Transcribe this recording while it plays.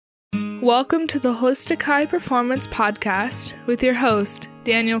Welcome to the Holistic High Performance Podcast with your host,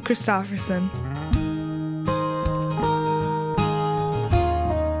 Daniel Christofferson.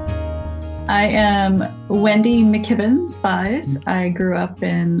 I am Wendy McKibbin-Spies. I grew up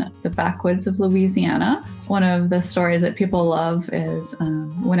in the backwoods of Louisiana. One of the stories that people love is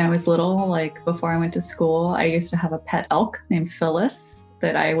when I was little, like before I went to school, I used to have a pet elk named Phyllis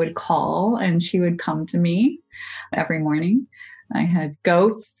that I would call, and she would come to me every morning. I had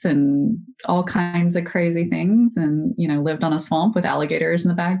goats and all kinds of crazy things and, lived on a swamp with alligators in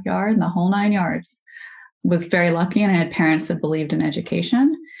the backyard and the whole 9 yards. Was very lucky, and I had parents that believed in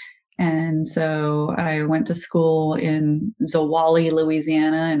education. And so I went to school in Zwolle,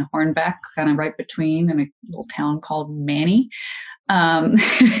 Louisiana, and Hornbeck, kind of right between, in a little town called Manny. And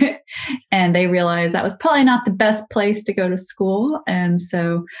they realized that was probably not the best place to go to school. And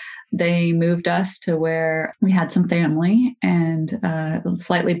so they moved us to where we had some family and a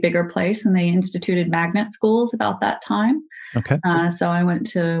slightly bigger place, and they instituted magnet schools about that time. Okay. So I went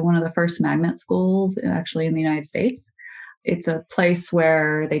to one of the first magnet schools actually in the United States. It's a place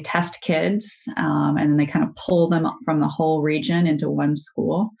where they test kids and then they kind of pull them from the whole region into one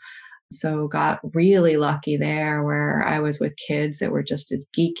school. So got really lucky there where I was with kids that were just as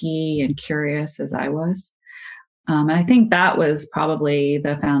geeky and curious as I was. And I think that was probably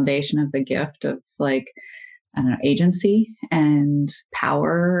the foundation of the gift of agency and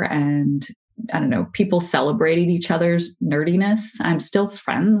power, and people celebrated each other's nerdiness. I'm still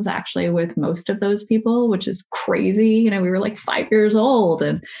friends actually with most of those people, which is crazy. We were like 5 years old,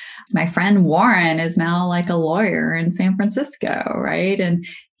 and my friend Warren is now like a lawyer in San Francisco, right? And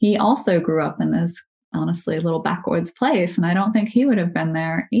he also grew up in this honestly little backwoods place, and I don't think he would have been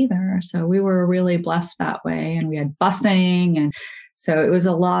there either. So we were really blessed that way, and we had busing, and so it was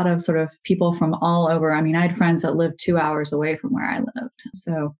a lot of sort of people from all over. I mean, I had friends that lived 2 hours away from where I lived.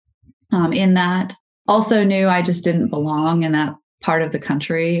 So in that, also knew I just didn't belong in that part of the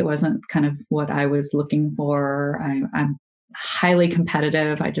country. It wasn't kind of what I was looking for. I'm highly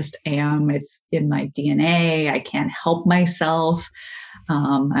competitive. I just am. It's in my DNA. I can't help myself.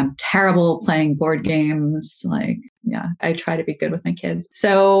 I'm terrible playing board games. I try to be good with my kids.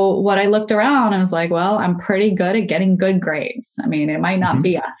 So what I looked around, I was like, well, I'm pretty good at getting good grades. I mean, it might not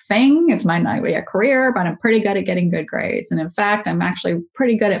be a thing. It might not be a career, but I'm pretty good at getting good grades. And in fact, I'm actually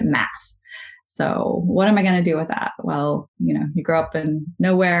pretty good at math. So what am I going to do with that? Well, you grow up in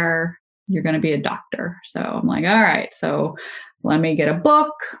nowhere, you're going to be a doctor. So I'm like, all right, so let me get a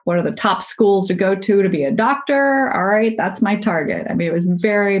book. What are the top schools to go to be a doctor? All right, that's my target. I mean, it was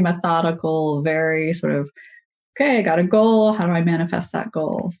very methodical, very sort of, okay, I got a goal. How do I manifest that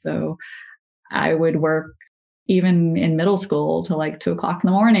goal? So I would work even in middle school till like 2:00 in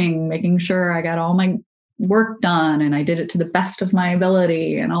the morning, making sure I got all my work done and I did it to the best of my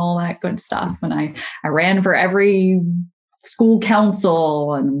ability and all that good stuff. And I ran for every school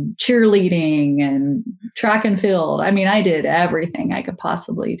council and cheerleading and track and field. I mean, I did everything I could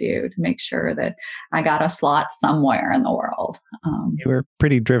possibly do to make sure that I got a slot somewhere in the world. You were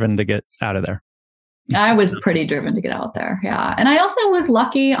pretty driven to get out of there. I was pretty driven to get out there. Yeah. And I also was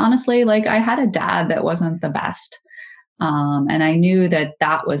lucky, honestly, I had a dad that wasn't the best. And I knew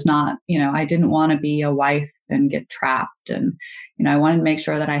that was not, I didn't want to be a wife and get trapped. And, I wanted to make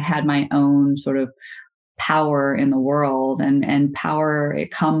sure that I had my own sort of power in the world, and power,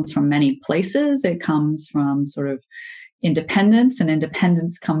 it comes from many places. It comes from sort of independence, and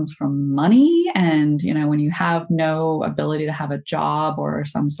independence comes from money. And, when you have no ability to have a job or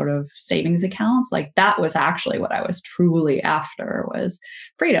some sort of savings account, that was actually what I was truly after, was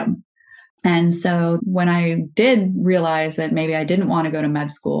freedom. And so when I did realize that maybe I didn't want to go to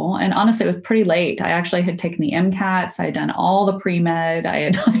med school, and honestly, it was pretty late. I actually had taken the MCATs. I had done all the pre-med. I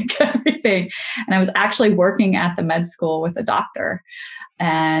had everything. And I was actually working at the med school with a doctor.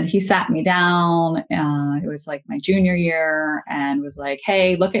 And he sat me down. It was like my junior year, and was like,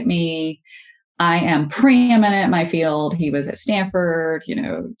 hey, look at me. I am preeminent in my field. He was at Stanford,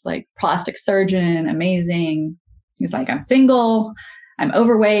 plastic surgeon, amazing. He's like, I'm single. I'm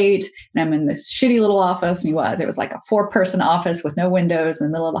overweight, and I'm in this shitty little office. And it was like a 4-person office with no windows in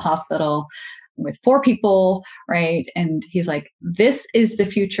the middle of the hospital with 4 people, right? And he's like, this is the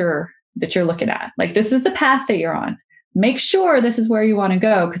future that you're looking at. This is the path that you're on. Make sure this is where you want to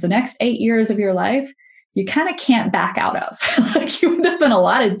go, because the next 8 years of your life, you kind of can't back out of. You end up in a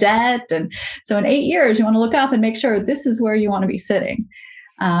lot of debt. And so in 8 years, you want to look up and make sure this is where you want to be sitting.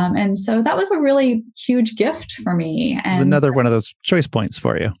 And so that was a really huge gift for me. And it was another one of those choice points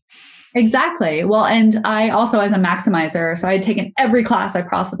for you. Exactly. Well, and I also, as a maximizer, so I had taken every class I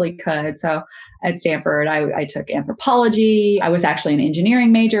possibly could. So at Stanford, I took anthropology. I was actually an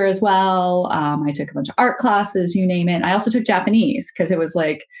engineering major as well. I took a bunch of art classes, you name it. I also took Japanese because it was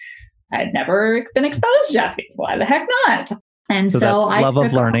like, I'd never been exposed to Japanese. Why the heck not? And so that love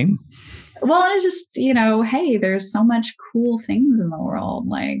of learning. Well, it's just, hey, there's so much cool things in the world.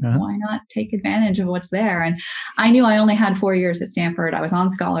 Like, why not take advantage of what's there? And I knew I only had 4 years at Stanford. I was on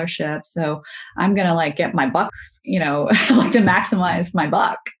scholarship. So I'm going to get my bucks, like to maximize my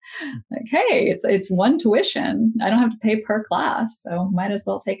buck. Like, hey, it's one tuition. I don't have to pay per class. So might as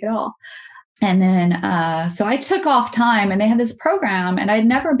well take it all. And then, so I took off time and they had this program and I'd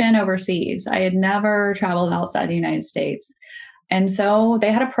never been overseas. I had never traveled outside the United States. And so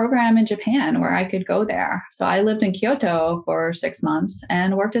they had a program in Japan where I could go there. So I lived in Kyoto for 6 months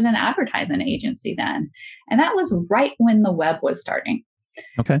and worked at an advertising agency then. And that was right when the web was starting.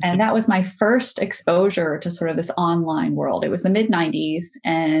 Okay. And that was my first exposure to sort of this online world. It was the mid-90s.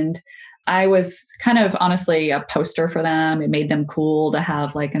 And I was kind of honestly a poster for them. It made them cool to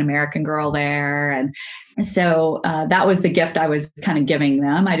have like an American girl there. And so that was the gift I was kind of giving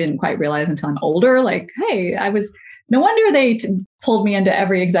them. I didn't quite realize until I'm older, like, hey, no wonder they pulled me into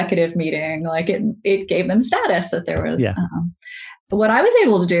every executive meeting. Like it gave them status that there was. Yeah. What I was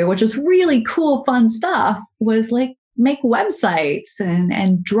able to do, which was really cool, fun stuff, was like make websites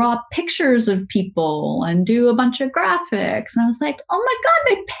and draw pictures of people and do a bunch of graphics. And I was like, oh my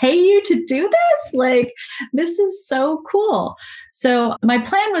God, they pay you to do this? Like, this is so cool. So my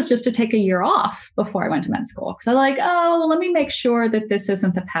plan was just to take a year off before I went to med school. Because I was like, let me make sure that this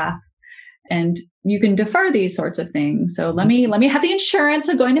isn't the path. And you can defer these sorts of things. So let me have the insurance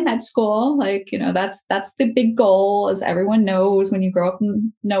of going to med school. Like, that's the big goal, as everyone knows when you grow up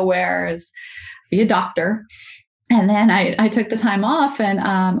in nowhere, is be a doctor. And then I took the time off and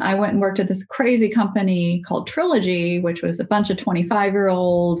I went and worked at this crazy company called Trilogy, which was a bunch of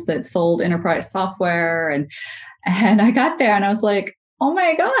 25-year-olds that sold enterprise software. And I got there and I was like, oh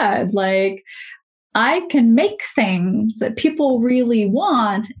my God, like, I can make things that people really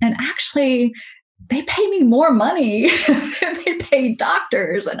want, and actually they pay me more money than they pay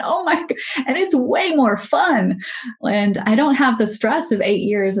doctors. And and it's way more fun. And I don't have the stress of 8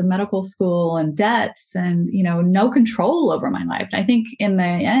 years of medical school and debts and, no control over my life. And I think in the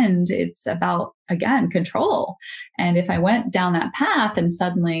end, it's about, again, control. And if I went down that path and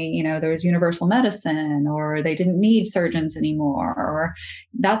suddenly, there was universal medicine, or they didn't need surgeons anymore, or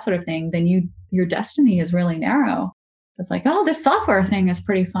that sort of thing, then your destiny is really narrow. It's like, oh, this software thing is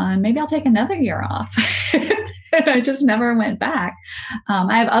pretty fun. Maybe I'll take another year off. And I just never went back.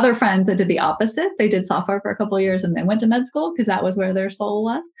 I have other friends that did the opposite. They did software for a couple of years and then went to med school because that was where their soul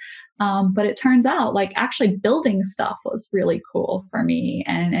was. But it turns out like actually building stuff was really cool for me,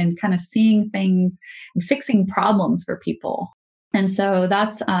 and kind of seeing things and fixing problems for people. And so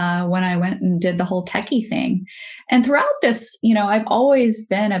that's when I went and did the whole techie thing. And throughout this, I've always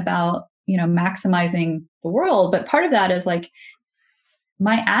been about, maximizing the world. But part of that is like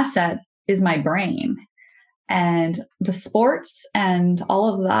my asset is my brain. And the sports and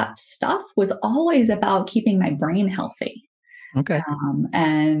all of that stuff was always about keeping my brain healthy. Okay.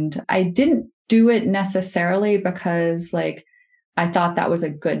 And I didn't do it necessarily because like I thought that was a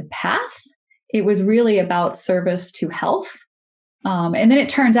good path. It was really about service to health. And then it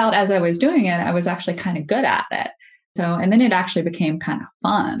turns out as I was doing it, I was actually kind of good at it. So, and then it actually became kind of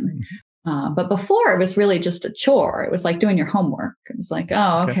fun. Mm-hmm. But before it was really just a chore. It was like doing your homework. It was like,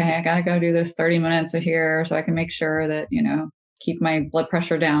 oh, okay, I got to go do this 30 minutes of here so I can make sure that, keep my blood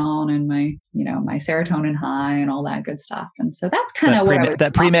pressure down and my, my serotonin high and all that good stuff. And so that's kind of what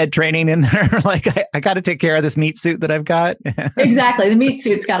that pre-med training in there. Like I got to take care of this meat suit that I've got. Exactly. The meat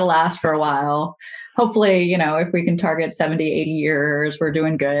suit's got to last for a while. Hopefully, if we can target 70, 80 years, we're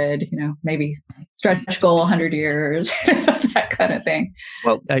doing good, maybe stretch goal 100 years, that kind of thing.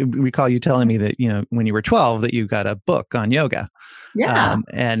 Well, I recall you telling me that, when you were 12, that you got a book on yoga. Yeah.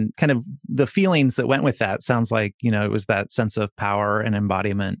 And kind of the feelings that went with that sounds like, it was that sense of power and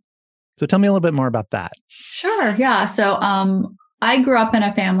embodiment. So tell me a little bit more about that. Sure. Yeah. So I grew up in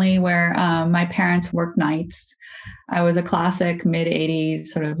a family where my parents worked nights. I was a classic mid-80s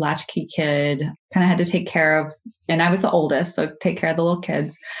sort of latchkey kid, kind of had to take care of, and I was the oldest, so take care of the little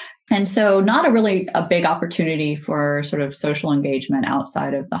kids. And so not a big opportunity for sort of social engagement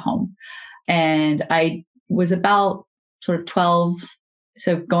outside of the home. And I was about sort of 12,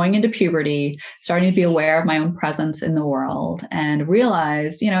 so going into puberty, starting to be aware of my own presence in the world and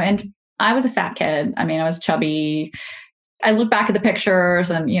realized, and I was a fat kid. I mean, I was chubby. I look back at the pictures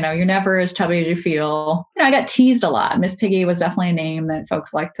and, you're never as chubby as you feel. I got teased a lot. Miss Piggy was definitely a name that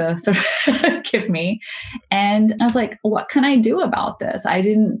folks like to sort of give me. And I was like, what can I do about this? I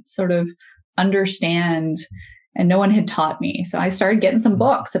didn't sort of understand, and no one had taught me. So I started getting some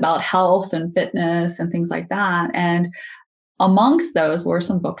books about health and fitness and things like that. And amongst those were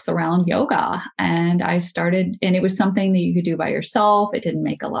some books around yoga. And I started, and it was something that you could do by yourself. It didn't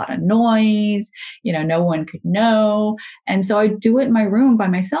make a lot of noise. No one could know. And so I'd do it in my room by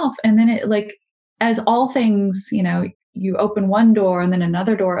myself. And then it, like, as all things, you open one door and then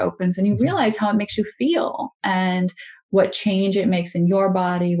another door opens and you realize how it makes you feel and what change it makes in your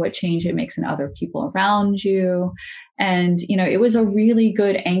body, what change it makes in other people around you. And, it was a really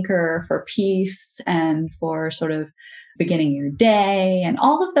good anchor for peace and for sort of beginning your day and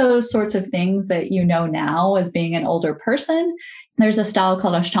all of those sorts of things that now as being an older person. There's a style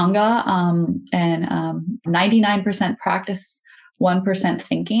called Ashtanga, and 99% practice, 1%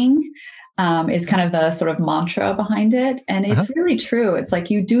 thinking is kind of the sort of mantra behind it. And it's really true. It's like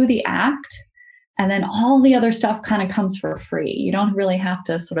you do the act and then all the other stuff kind of comes for free. You don't really have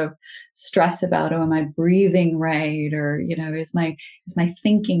to sort of stress about, am I breathing right? Or, is my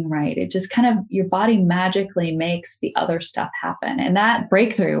thinking right? It just kind of, your body magically makes the other stuff happen. And that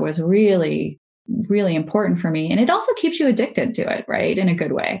breakthrough was really, really important for me. And it also keeps you addicted to it, right? In a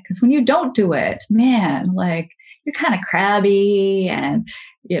good way. Because when you don't do it, man, like you're kind of crabby and,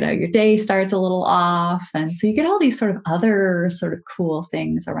 your day starts a little off. And so you get all these sort of other sort of cool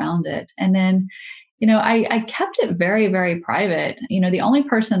things around it. And then, I kept it very, very private. The only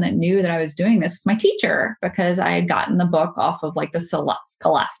person that knew that I was doing this was my teacher, because I had gotten the book off of like the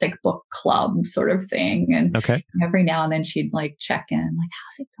Scholastic Book Club sort of thing. And every now and then she'd like check in, like,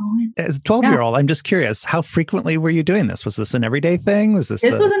 how's it going? As a 12-year-old, I'm just curious, how frequently were you doing this? Was this an everyday thing? This was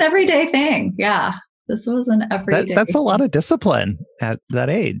an everyday thing. Yeah. This was an everyday. That's a lot of discipline at that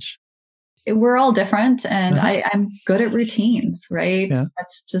age. We're all different, and I'm good at routines, right? Yeah.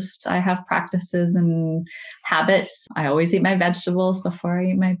 That's just, I have practices and habits. I always eat my vegetables before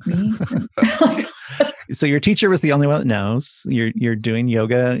I eat my meat. So your teacher was the only one that knows. You're doing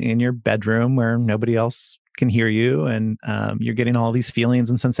yoga in your bedroom where nobody else can hear you, and you're getting all these feelings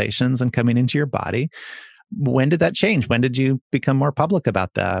and sensations and coming into your body. When did that change? When did you become more public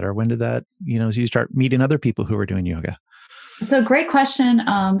about that? Or when did that, as you start meeting other people who were doing yoga? So great question.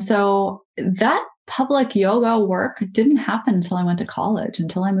 So that public yoga work didn't happen until I went to college,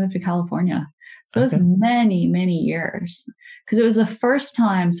 until I moved to California. So it was many, many years, because it was the first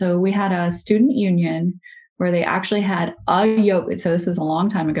time. So we had a student union where they actually had a yoga. So this was a long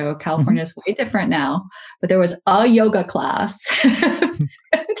time ago. California is way different now, but there was a yoga class.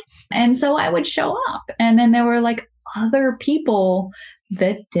 And so I would show up, and then there were like other people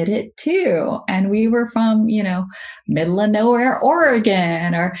that did it too. And we were from, middle of nowhere,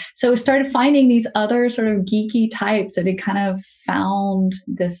 Oregon, so we started finding these other sort of geeky types that had kind of found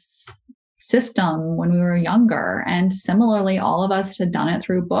this system when we were younger. And similarly, all of us had done it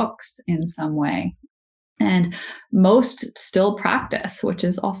through books in some way. And most still practice, which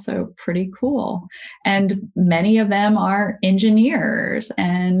is also pretty cool. And many of them are engineers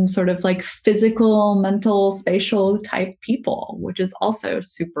and sort of like physical, mental, spatial type people, which is also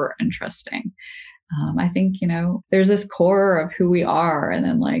super interesting. I think, there's this core of who we are. And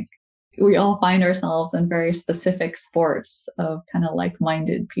then like we all find ourselves in very specific sports of kind of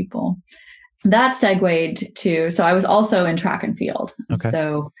like-minded people. That segued to, so I was also in track and field.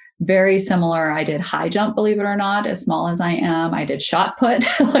 So very similar. I did high jump, believe it or not, as small as I am. I did shot put,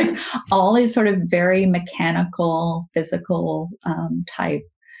 like all these sort of very mechanical, physical type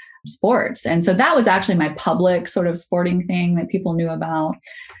sports. And so that was actually my public sort of sporting thing that people knew about.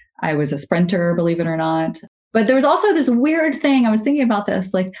 I was a sprinter, believe it or not. But there was also this weird thing. I was thinking about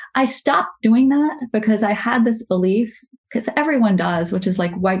this, like I stopped doing that because I had this belief, because everyone does, which is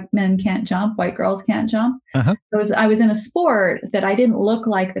like white men can't jump, white girls can't jump. I was in a sport that I didn't look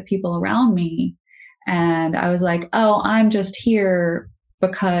like the people around me. And I was like, oh, I'm just here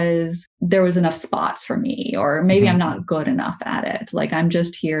because there was enough spots for me, or maybe I'm not good enough at it. Like I'm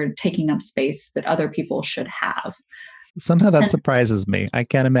just here taking up space that other people should have. Somehow that surprises me. I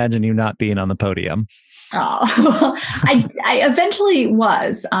can't imagine you not being on the podium. Oh, I eventually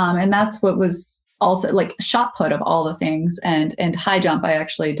was. And that's what was also like shot put of all the things, and high jump, I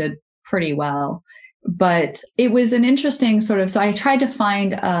actually did pretty well. But it was an interesting sort of, so I tried to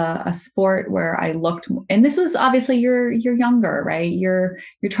find a sport where I looked, and this was obviously you're younger, right? You're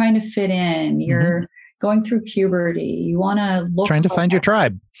trying to fit in, you're going through puberty. You want to look, trying to find your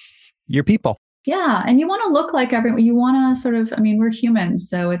tribe, your people. Yeah. And you want to look like everyone. You want to sort of, I mean, we're humans,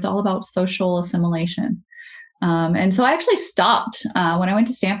 so it's all about social assimilation. And so I actually stopped when I went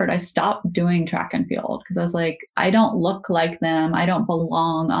to Stanford. I stopped doing track and field because I was like, I don't look like them. I don't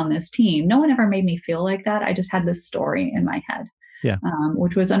belong on this team. No one ever made me feel like that. I just had this story in my head,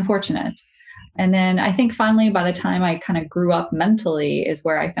 which was unfortunate. And then I think finally, by the time I kind of grew up mentally, is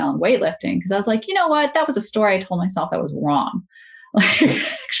where I found weightlifting, because I was like, you know what? That was a story I told myself that was wrong. Like,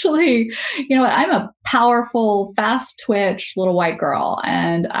 actually, you know what? I'm a powerful, fast twitch little white girl,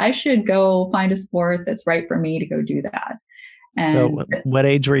 and I should go find a sport that's right for me to go do that. And so what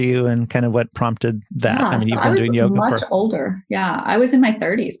age were you, and kind of what prompted that? Yeah, I mean, you've been doing yoga much older. Yeah, I was in my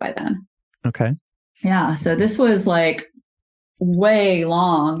 30s by then. Okay. Yeah, so this was like way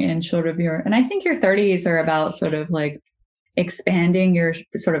long in sort of and I think your 30s are about sort of like expanding your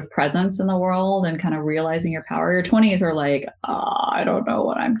sort of presence in the world and kind of realizing your power. Your 20s are like, I don't know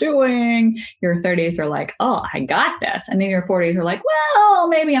what I'm doing. Your 30s are like, oh, I got this. And then your 40s are like, well,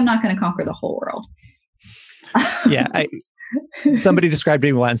 maybe I'm not going to conquer the whole world. Yeah. Somebody described to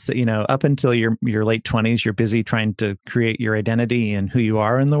me once that, up until your late 20s, you're busy trying to create your identity and who you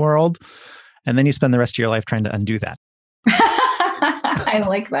are in the world. And then you spend the rest of your life trying to undo that. I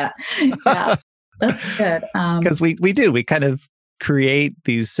like that. Yeah. That's good. Because we kind of create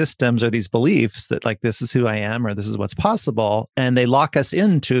these systems or these beliefs that like, this is who I am, or this is what's possible. And they lock us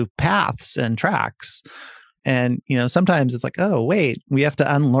into paths and tracks. And, sometimes it's like, oh, wait, we have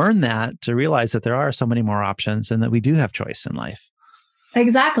to unlearn that to realize that there are so many more options and that we do have choice in life.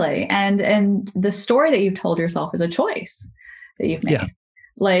 Exactly. And the story that you've told yourself is a choice that you've made. Yeah.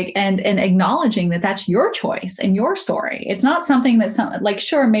 Like, and acknowledging that that's your choice and your story. It's not something that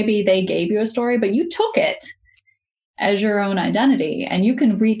sure, maybe they gave you a story, but you took it as your own identity, and you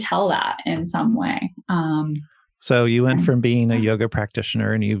can retell that in some way. So you went from being a yoga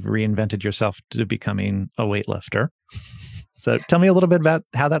practitioner and you've reinvented yourself to becoming a weightlifter. So tell me a little bit about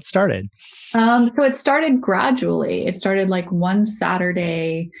how that started. So it started gradually. It started like one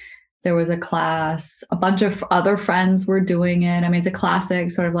Saturday. There was a class, a bunch of other friends were doing it. I mean, it's a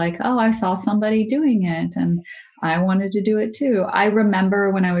classic sort of like, oh, I saw somebody doing it and I wanted to do it too. I remember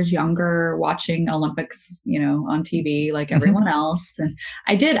when I was younger watching Olympics, on TV like everyone else. And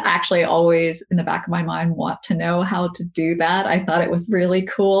I did actually always in the back of my mind want to know how to do that. I thought it was really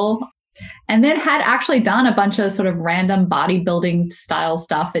cool. And then had actually done a bunch of sort of random bodybuilding style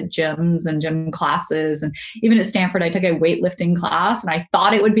stuff at gyms and gym classes. And even at Stanford, I took a weightlifting class and I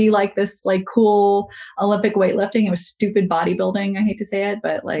thought it would be like this like cool Olympic weightlifting. It was stupid bodybuilding. I hate to say it,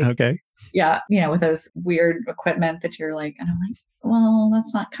 but like, okay. Yeah, with those weird equipment that you're like, and I'm like, well,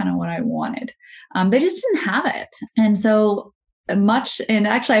 that's not kind of what I wanted. They just didn't have it. And so and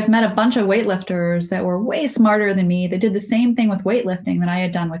actually I've met a bunch of weightlifters that were way smarter than me. They did the same thing with weightlifting that I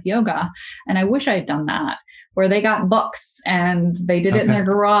had done with yoga. And I wish I had done that, where they got books and they did it in their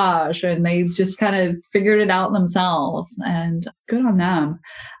garage and they just kind of figured it out themselves, and good on them.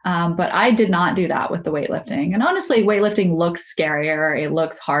 But I did not do that with the weightlifting. And honestly, weightlifting looks scarier. It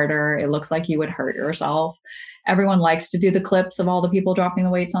looks harder. It looks like you would hurt yourself. Everyone likes to do the clips of all the people dropping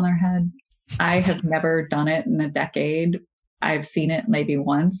the weights on their head. I have never done it in a decade. I've seen it maybe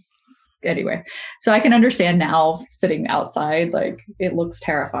once. Anyway, so I can understand now sitting outside, like it looks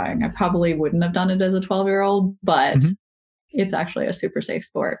terrifying. I probably wouldn't have done it as a 12-year-old, but it's actually a super safe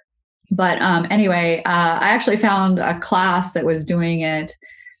sport. But anyway, I actually found a class that was doing it.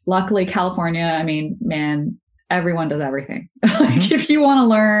 Luckily, California, I mean, man, everyone does everything. Like if you want to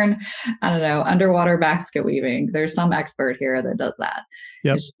learn, I don't know, underwater basket weaving, there's some expert here that does that.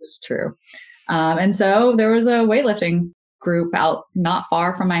 Yep. It's just true. And so there was a weightlifting group out not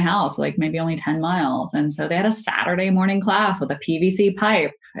far from my house, like maybe only 10 miles. And so they had a Saturday morning class with a PVC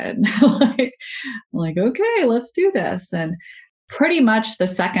pipe and like, okay, let's do this. And pretty much the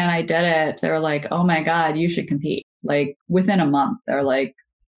second I did it, they were like, oh my God, you should compete. Like within a month, they're like,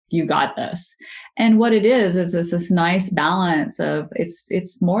 you got this. And what it is this nice balance of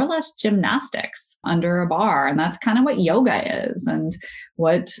it's more or less gymnastics under a bar. And that's kind of what yoga is and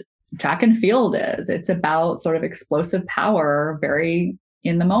what track and field is. It's about sort of explosive power, very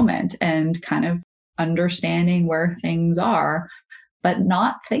in the moment, and kind of understanding where things are, but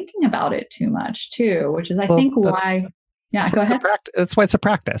not thinking about it too much too, which is, I think, why. Yeah, go ahead. That's why it's a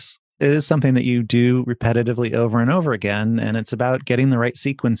practice. It is something that you do repetitively over and over again. And it's about getting the right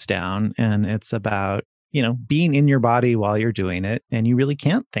sequence down. And it's about, being in your body while you're doing it. And you really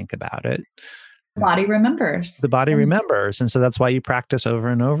can't think about it. The body remembers. The body remembers. And so that's why you practice over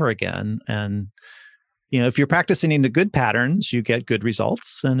and over again. And, if you're practicing into good patterns, you get good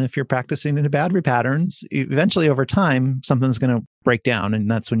results. And if you're practicing into bad patterns, eventually over time, something's going to break down. And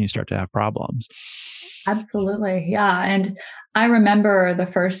that's when you start to have problems. Absolutely. Yeah. And I remember the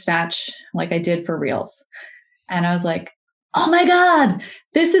first snatch, like I did for reals. And I was like, oh my God,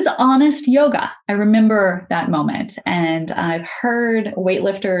 this is honest yoga. I remember that moment. And I've heard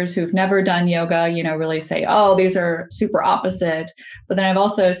weightlifters who've never done yoga, really say, oh, these are super opposite. But then I've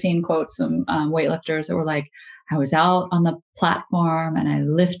also seen quotes from weightlifters that were like, I was out on the platform and I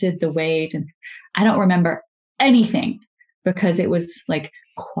lifted the weight and I don't remember anything because it was like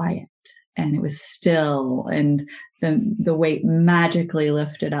quiet and it was still and the weight magically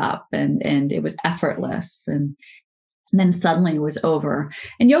lifted up and it was effortless. And then suddenly it was over.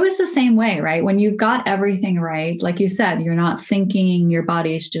 And yoga is the same way, right? When you've got everything right, like you said, you're not thinking, your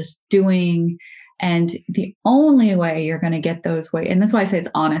body's just doing. And the only way you're going to get those weight, and that's why I say it's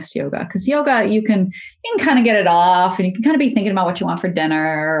honest yoga, because yoga, you can kind of get it off and you can kind of be thinking about what you want for dinner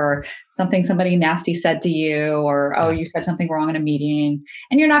or something somebody nasty said to you, or, oh, you said something wrong in a meeting,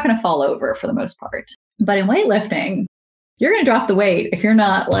 and you're not going to fall over for the most part. But in weightlifting, you're going to drop the weight if you're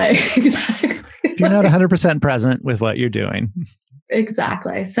not like exactly. If you're not 100% present with what you're doing.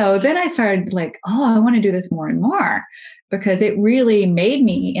 Exactly. So then I started like, oh, I want to do this more and more because it really made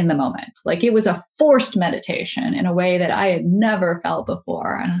me in the moment. Like it was a forced meditation in a way that I had never felt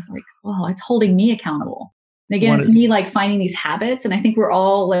before. And I was like, oh, it's holding me accountable. And again, it's me like finding these habits. And I think we're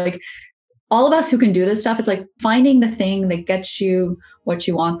all like, all of us who can do this stuff, it's like finding the thing that gets you what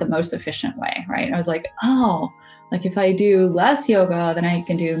you want the most efficient way, right? And I was like, oh, like if I do less yoga, then I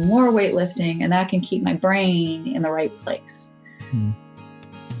can do more weightlifting and that can keep my brain in the right place.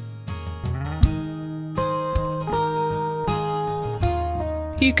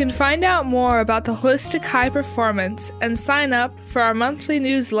 You can find out more about the Holistic High Performance and sign up for our monthly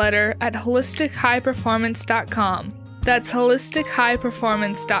newsletter at holistichighperformance.com. That's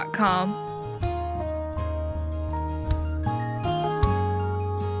holistichighperformance.com.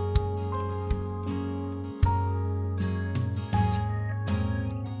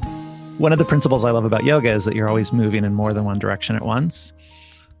 One of the principles I love about yoga is that you're always moving in more than one direction at once.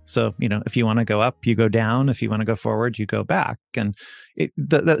 So, if you want to go up, you go down. If you want to go forward, you go back. And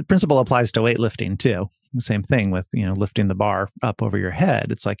the principle applies to weightlifting too. The same thing with, lifting the bar up over your head.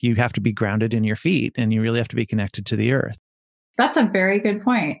 It's like you have to be grounded in your feet and you really have to be connected to the earth. That's a very good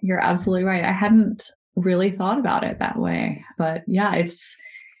point. You're absolutely right. I hadn't really thought about it that way. But yeah, it's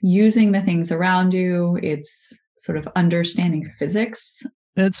using the things around you. It's sort of understanding physics.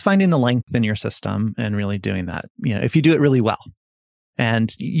 It's finding the length in your system and really doing that, if you do it really well.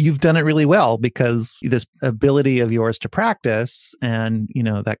 And you've done it really well because this ability of yours to practice and,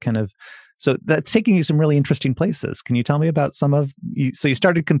 that kind of, so that's taking you some really interesting places. Can you tell me about so you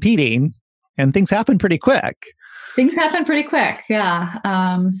started competing and things happened pretty quick. Things happen pretty quick. Yeah.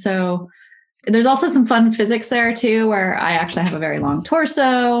 So there's also some fun physics there too, where I actually have a very long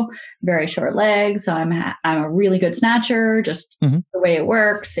torso, very short legs. So I'm a really good snatcher, just the way it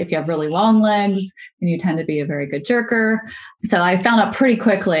works. If you have really long legs, then you tend to be a very good jerker. So I found out pretty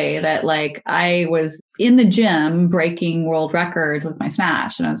quickly that like I was in the gym breaking world records with my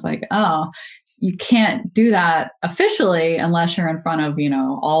snatch. And I was like, oh, you can't do that officially unless you're in front of,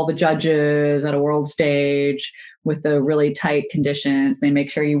 all the judges at a world stage with the really tight conditions. They make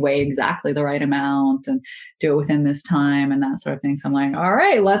sure you weigh exactly the right amount and do it within this time and that sort of thing. So I'm like, all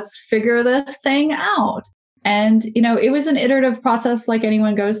right, let's figure this thing out. And, it was an iterative process like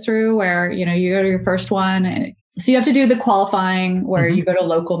anyone goes through where, you go to your first one. And so you have to do the qualifying where you go to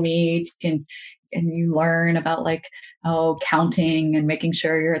local meet and you learn about like, counting and making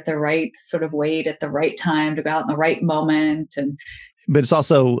sure you're at the right sort of weight at the right time to go out in the right moment. But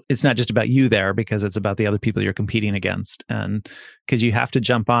it's not just about you there because it's about the other people you're competing against. And because you have to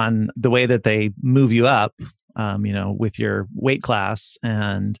jump on the way that they move you up, with your weight class,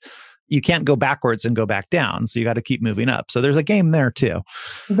 and you can't go backwards and go back down. So you got to keep moving up. So there's a game there too.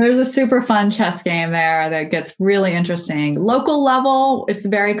 There's a super fun chess game there that gets really interesting. Local level, it's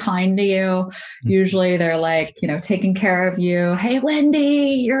very kind to you. Usually they're like, taking care of you. Hey,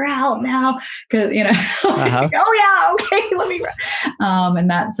 Wendy, you're out now. Cause oh yeah, okay, let me, and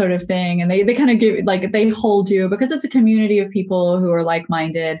that sort of thing. And they kind of give, like, they hold you because it's a community of people who are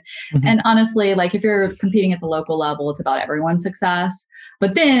like-minded. And honestly, like if you're competing at the local level, it's about everyone's success.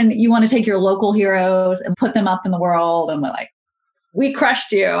 But then you want to take your local heroes and put them up in the world and like, we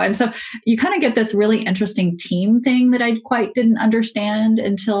crushed you. And so you kind of get this really interesting team thing that I quite didn't understand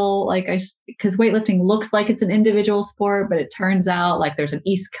until because weightlifting looks like it's an individual sport, but it turns out like there's an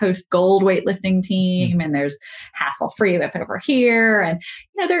East Coast gold weightlifting team and there's Hassle Free that's over here. And,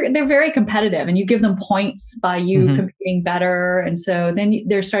 they're very competitive and you give them points by you competing better. And so then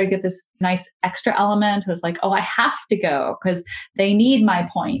they're starting to get this nice extra element. It was like, oh, I have to go because they need my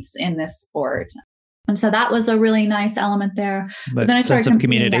points in this sport. And so that was a really nice element there. But then I started sense of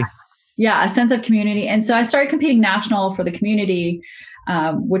community. Yeah, a sense of community. And so I started competing national for the community,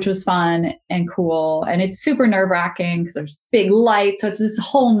 which was fun and cool. And it's super nerve wracking because there's big lights. So it's this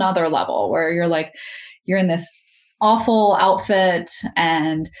whole nother level where you're in this awful outfit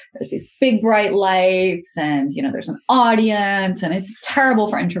and there's these big bright lights and, there's an audience and it's terrible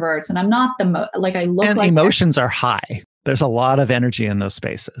for introverts. And I'm not I look and like emotions are high. There's a lot of energy in those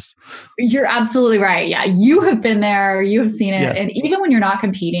spaces. You're absolutely right. Yeah. You have been there. You have seen it. Yeah. And even when you're not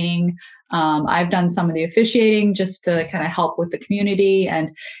competing, I've done some of the officiating just to kind of help with the community.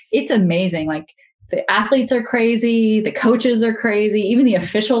 And it's amazing. Like the athletes are crazy. The coaches are crazy. Even the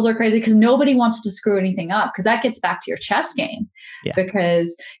officials are crazy because nobody wants to screw anything up because that gets back to your chess game. Yeah.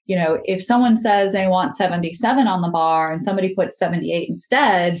 Because, if someone says they want 77 on the bar and somebody puts 78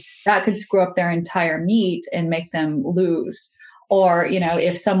 instead, that could screw up their entire meet and make them lose. Or,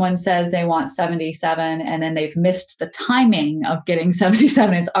 if someone says they want 77 and then they've missed the timing of getting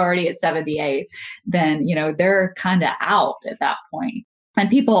 77, it's already at 78, then, they're kind of out at that point. And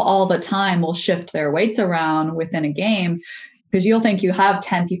people all the time will shift their weights around within a game because you'll think you have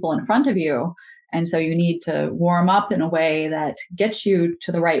 10 people in front of you. And so you need to warm up in a way that gets you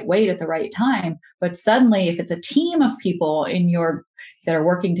to the right weight at the right time. But suddenly, if it's a team of people that are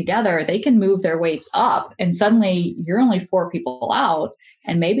working together, they can move their weights up. And suddenly you're only 4 people out.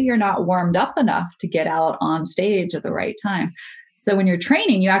 And maybe you're not warmed up enough to get out on stage at the right time. So when you're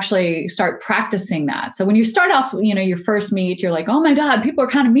training, you actually start practicing that. So when you start off, your first meet, you're like, oh my God, people are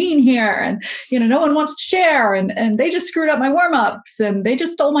kind of mean here. And, no one wants to share. And they just screwed up my warm-ups and they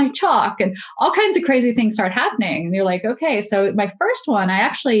just stole my chalk and all kinds of crazy things start happening. And you're like, okay, so my first one, I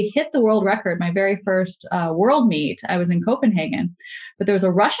actually hit the world record, my very first world meet. I was in Copenhagen, but there was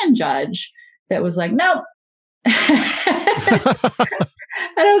a Russian judge that was like, no.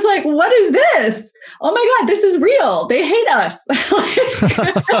 And I was like, what is this? Oh my God, this is real. They hate us.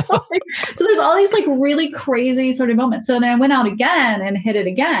 So there's all these really crazy sort of moments. So then I went out again and hit it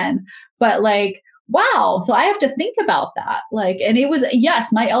again. But wow. So I have to think about that. And it was,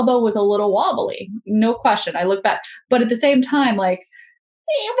 yes, my elbow was a little wobbly. No question. I look back. But at the same time, it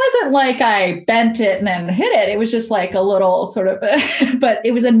wasn't like I bent it and then hit it. It was just a little sort of, but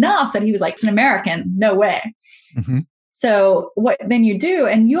it was enough that he was like, it's an American. No way. Mm-hmm. So what then you do,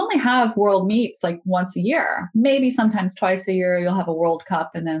 and you only have world meets once a year, maybe sometimes twice a year, you'll have a World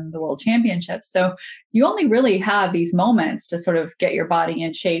Cup and then the World Championships. So you only really have these moments to sort of get your body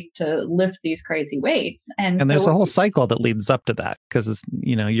in shape to lift these crazy weights. And so there's a whole cycle that leads up to that because,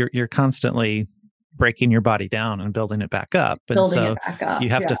 you're constantly breaking your body down and building it back up. And so you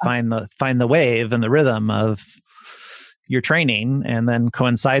have to find the wave and the rhythm of your training and then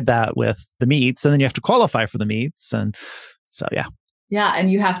coincide that with the meets. And then you have to qualify for the meets. And so, yeah. Yeah.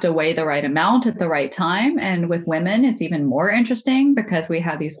 And you have to weigh the right amount at the right time. And with women, it's even more interesting because we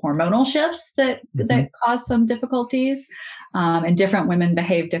have these hormonal shifts that cause some difficulties. And different women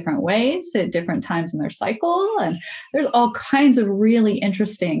behave different ways at different times in their cycle. And there's all kinds of really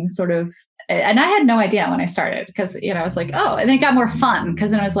interesting sort of, and I had no idea when I started because, I was like, oh, and it got more fun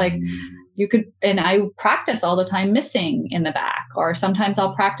because then I was like, and I practice all the time missing in the back, or sometimes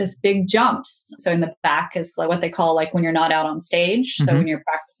I'll practice big jumps. So in the back is what they call when you're not out on stage. Mm-hmm. So when you're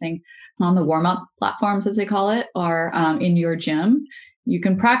practicing on the warm-up platforms, as they call it, or in your gym, you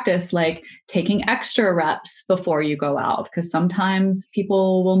can practice taking extra reps before you go out because sometimes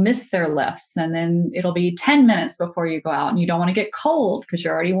people will miss their lifts and then it'll be 10 minutes before you go out and you don't want to get cold because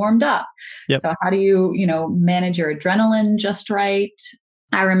you're already warmed up. Yep. So how do you, manage your adrenaline just right?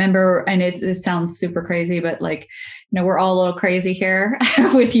 I remember, and it sounds super crazy, but we're all a little crazy here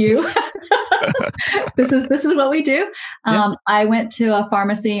with you. This is what we do. I went to a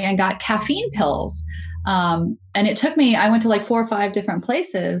pharmacy and got caffeine pills. And it took me, I went to 4 or 5 different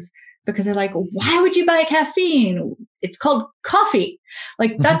places because they're like, why would you buy caffeine? It's called coffee.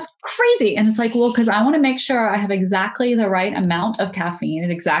 That's crazy. And it's well, because I want to make sure I have exactly the right amount of caffeine at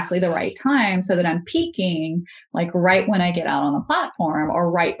exactly the right time so that I'm peaking right when I get out on the platform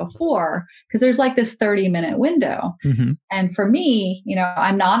or right before, because there's this 30-minute window. Mm-hmm. And for me,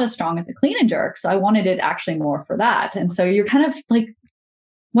 I'm not as strong at the clean and jerk. So I wanted it actually more for that. And so you're kind of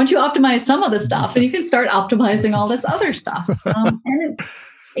once you optimize some of the stuff, then you can start optimizing all this other stuff.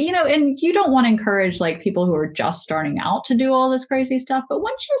 And you don't want to encourage people who are just starting out to do all this crazy stuff. But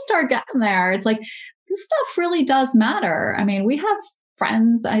once you start getting there, it's this stuff really does matter. I mean, we have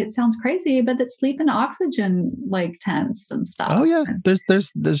friends, it sounds crazy, but that sleep in oxygen tents and stuff. Oh yeah. There's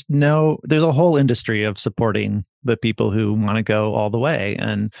a whole industry of supporting the people who want to go all the way.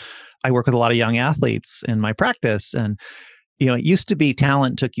 And I work with a lot of young athletes in my practice. And, it used to be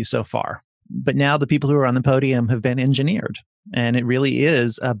talent took you so far. But now the people who are on the podium have been engineered. And it really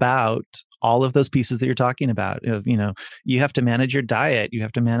is about all of those pieces that you're talking about. You have to manage your diet, you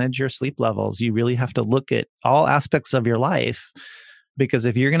have to manage your sleep levels. You really have to look at all aspects of your life, because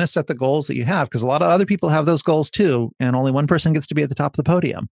if you're going to set the goals that you have, because a lot of other people have those goals too, and only one person gets to be at the top of the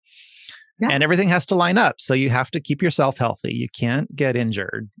podium. Yeah. And everything has to line up. So you have to keep yourself healthy. You can't get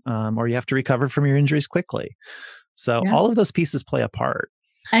injured, or you have to recover from your injuries quickly. So all of those pieces play a part.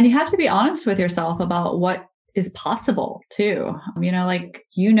 And you have to be honest with yourself about what is possible too.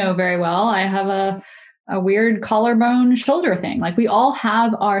 Very well, I have a weird collarbone shoulder thing. Like, we all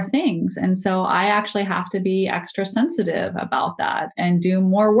have our things. And so I actually have to be extra sensitive about that and do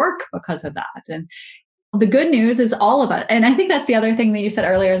more work because of that. And the good news is all of it. And I think that's the other thing that you said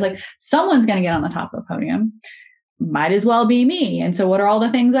earlier is like, someone's going to get on the top of the podium. Might as well be me. And so what are all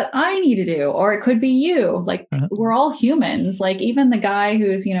the things that I need to do? Or it could be you. Like, we're all humans. Like, even the guy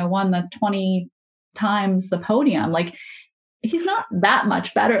who's, won the 20 times the podium, like, he's not that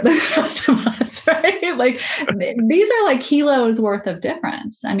much better than the rest of us, right? Like, these are like kilos worth of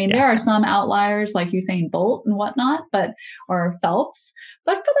difference. I mean, there are some outliers like Usain Bolt and whatnot, or Phelps,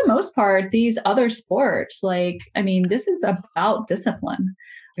 but for the most part, these other sports, this is about discipline.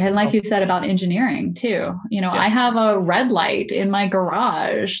 And like you said about engineering too, I have a red light in my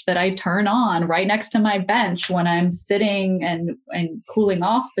garage that I turn on right next to my bench when I'm sitting and cooling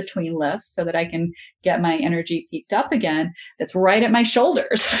off between lifts so that I can get my energy peaked up again. That's right at my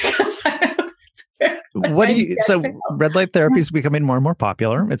shoulders. So red light therapy is becoming more and more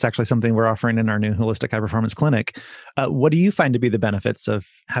popular. It's actually something we're offering in our new Holistic High Performance Clinic. What do you find to be the benefits of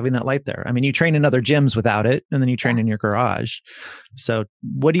having that light there? I mean, you train in other gyms without it, and then you train in your garage. So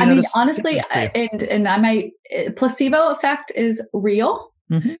what do you notice? Honestly, placebo effect is real,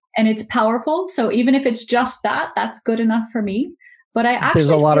 and it's powerful. So even if it's just that, that's good enough for me. But there's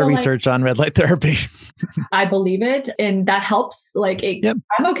a lot of research on red light therapy. I believe it. And that helps.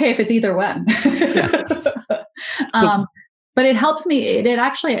 I'm okay if it's either one. But it helps me. It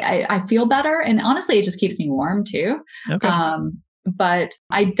actually, I feel better. And honestly, it just keeps me warm too. Okay. But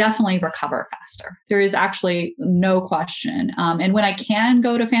I definitely recover faster. There is actually no question. And when I can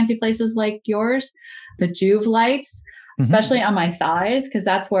go to fancy places like yours, the Joovv lights, especially on my thighs, because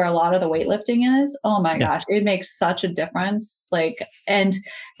that's where a lot of the weightlifting is. Oh my gosh, it makes such a difference. And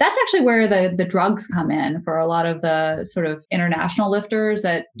that's actually where the drugs come in for a lot of the sort of international lifters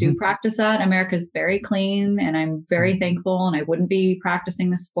that do practice that. America's very clean, and I'm very thankful. And I wouldn't be practicing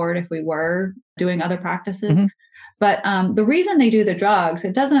the sport if we were doing other practices. But the reason they do the drugs,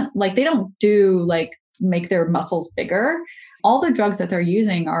 they don't do make their muscles bigger. All the drugs that they're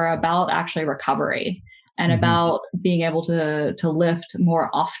using are about actually recovery. And about being able to lift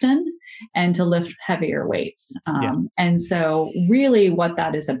more often and to lift heavier weights. And so really what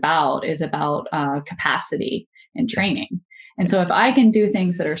that is about capacity and training. And so if I can do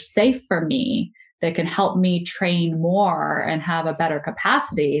things that are safe for me, that can help me train more and have a better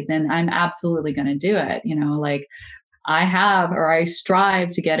capacity, then I'm absolutely going to do it. I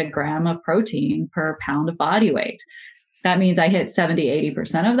strive to get a gram of protein per pound of body weight. That means I hit 70,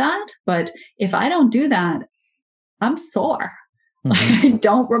 80% of that. But if I don't do that, I'm sore. I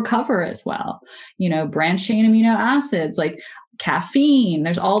don't recover as well. Branched chain amino acids, like caffeine,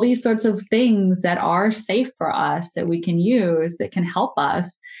 there's all these sorts of things that are safe for us that we can use that can help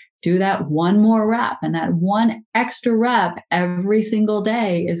us do that one more rep. And that one extra rep every single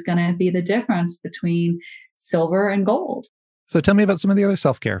day is going to be the difference between silver and gold. So tell me about some of the other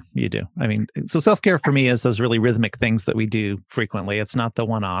self-care you do. I mean, so self-care for me is those really rhythmic things that we do frequently. It's not the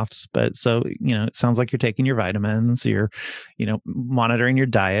one-offs, but so, it sounds like you're taking your vitamins, you're, monitoring your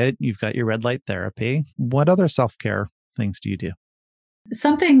diet, you've got your red light therapy. What other self-care things do you do?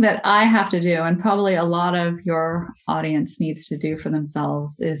 Something that I have to do, and probably a lot of your audience needs to do for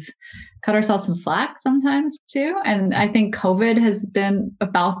themselves, is cut ourselves some slack sometimes too. And I think COVID has been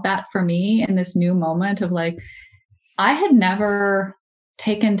about that for me in this new moment of I had never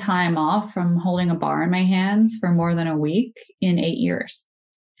taken time off from holding a bar in my hands for more than a week in 8 years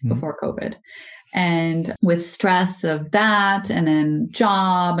before COVID. And with stress of that and then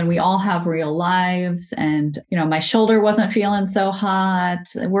job, and we all have real lives, and, my shoulder wasn't feeling so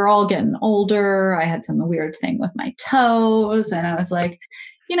hot. We're all getting older. I had some weird thing with my toes. And I was like,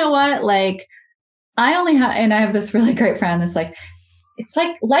 you know what? I only have, and I have this really great friend that's it's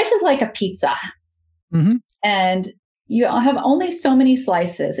like life is like a pizza. And you have only so many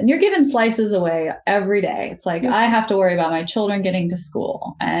slices, and you're giving slices away every day. It's I have to worry about my children getting to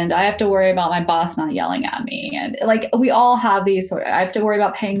school, and I have to worry about my boss not yelling at me. And we all have these, I have to worry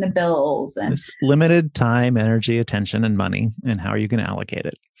about paying the bills and this limited time, energy, attention, and money. And how are you going to allocate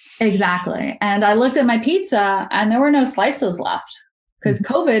it? Exactly. And I looked at my pizza and there were no slices left because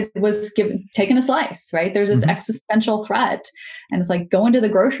COVID was taking a slice, right? There's this existential threat. And it's like going to the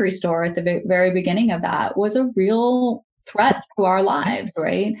grocery store at the very beginning of that was a real threat to our lives,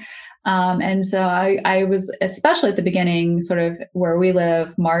 right? And so I was, especially at the beginning, sort of where we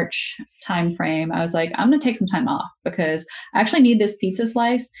live, March timeframe, I was like, I'm going to take some time off because I actually need this pizza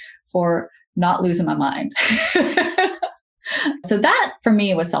slice for not losing my mind. So that for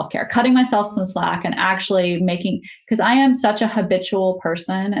me was self-care, cutting myself some slack and actually because I am such a habitual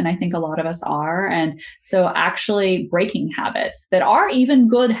person, and I think a lot of us are. And so actually breaking habits that are even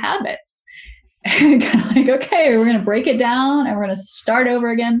good habits. And kind of like, okay, we're going to break it down and we're going to start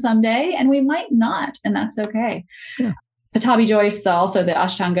over again someday. And we might not, and that's okay. Yeah. Pattabhi Jois, also the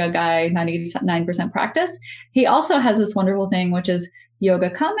Ashtanga guy, 99% practice, he also has this wonderful thing, which is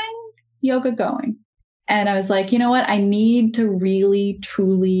yoga coming, yoga going. And I was like, you know what? I need to really,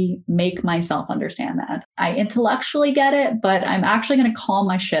 truly make myself understand that. I intellectually get it, but I'm actually going to call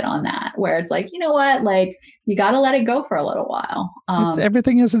my shit on that, where it's like, you know what? Like, you got to let it go for a little while.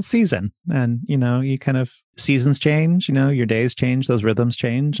 Everything is its season. And, you kind of, seasons change, your days change, those rhythms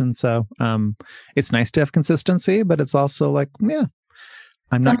change. And so it's nice to have consistency, but it's also like, yeah,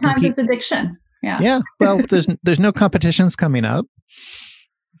 sometimes it's addiction. Yeah. Yeah. Well, there's no competitions coming up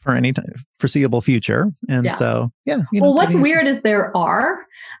for any foreseeable future. And so, yeah. Well, what's weird is there are.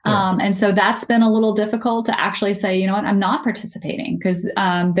 And so that's been a little difficult to actually say, you know what, I'm not participating because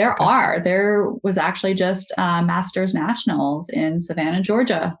there was actually just Masters Nationals in Savannah,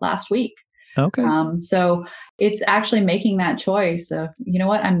 Georgia last week. Okay. So it's actually making that choice of, you know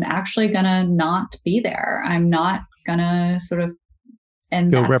what, I'm actually going to not be there. I'm not going to sort of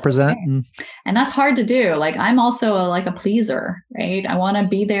go represent. Okay. And that's hard to do. Like, I'm also a pleaser, right? I want to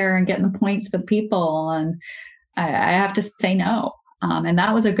be there and getting the points for the people. And I have to say no. And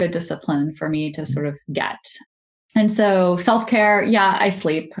that was a good discipline for me to sort of get. And so self-care, yeah, I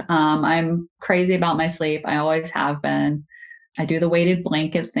sleep. I'm crazy about my sleep. I always have been. I do the weighted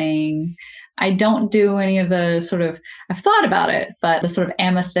blanket thing. I don't do any of the I've thought about it, but the sort of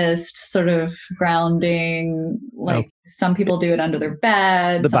amethyst sort of grounding, some people do it under their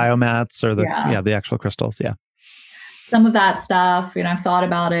bed. The biomats or the actual crystals. Yeah. Some of that stuff, I've thought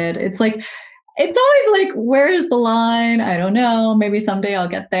about it. It's always like, where's the line? I don't know. Maybe someday I'll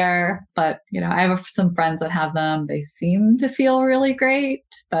get there. But, I have some friends that have them. They seem to feel really great,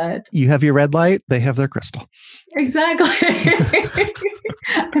 but... You have your red light, they have their crystal. Exactly.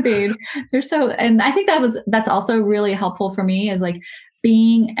 I mean, and I think that's also really helpful for me is like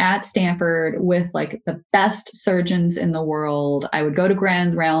being at Stanford with like the best surgeons in the world. I would go to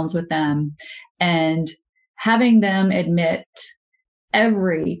grand rounds with them and having them admit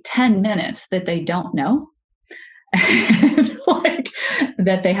every 10 minutes that they don't know, like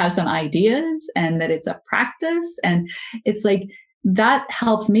that they have some ideas and that it's a practice. And it's like, that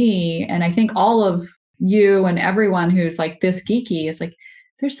helps me. And I think all of you and everyone who's like this geeky is like,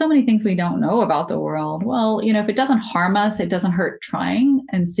 there's so many things we don't know about the world. Well, if it doesn't harm us, it doesn't hurt trying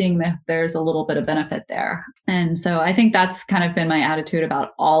and seeing that there's a little bit of benefit there. And so I think that's kind of been my attitude about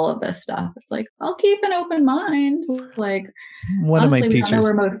all of this stuff. It's like, I'll keep an open mind. Like, one honestly, of my teachers, we don't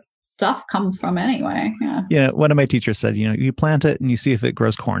know where most stuff comes from anyway. Yeah. One of my teachers said, you plant it and you see if it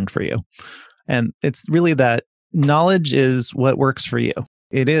grows corn for you. And it's really that knowledge is what works for you.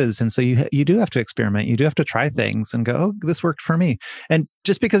 It is. And so you do have to experiment. You do have to try things and go, oh, this worked for me. And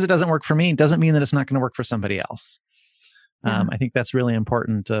just because it doesn't work for me doesn't mean that it's not going to work for somebody else. Yeah. I think that's really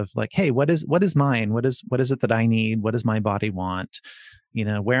important of like, hey, what is mine? What is it that I need? What does my body want?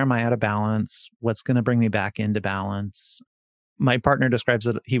 Where am I out of balance? What's going to bring me back into balance? My partner describes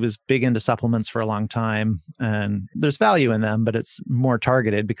that he was big into supplements for a long time, and there's value in them, but it's more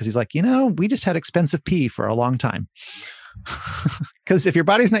targeted because he's like, we just had expensive pee for a long time. Because if your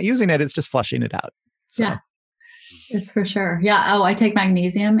body's not using it, it's just flushing it out. So. Yeah, it's for sure. Yeah. Oh, I take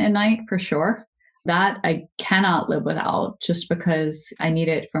magnesium at night for sure. That I cannot live without just because I need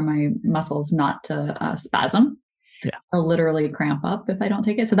it for my muscles not to spasm. Yeah. I'll literally cramp up if I don't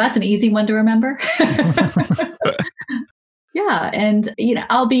take it. So that's an easy one to remember. Yeah. And,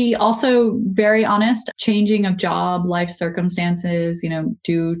 I'll be also very honest, changing of job, life circumstances,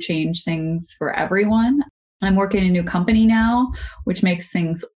 do change things for everyone. I'm working in a new company now, which makes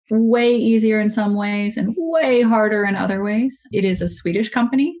things way easier in some ways and way harder in other ways. It is a Swedish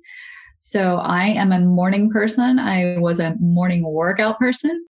company. So I am a morning person. I was a morning workout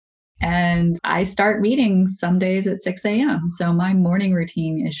person. And I start meetings some days at 6 a.m. So my morning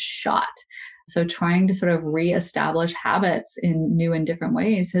routine is shot. So trying to sort of reestablish habits in new and different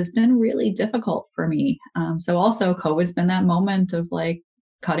ways has been really difficult for me. So also COVID's been that moment of like,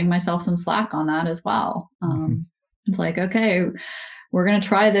 cutting myself some slack on that as well. It's like, okay, we're going to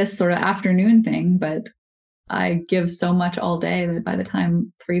try this sort of afternoon thing, but I give so much all day that by the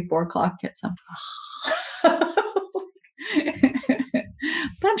time 3-4 o'clock hits, I'm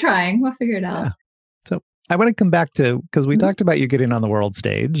but I'm trying. We'll figure it out. Yeah. So I want to come back to, because we talked about you getting on the world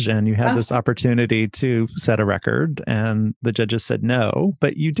stage and you had this opportunity to set a record and the judges said no,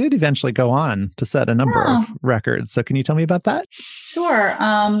 but you did eventually go on to set a number of records. So can you tell me about that? Sure.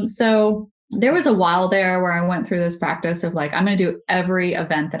 So there was a while there where I went through this practice of like, I'm going to do every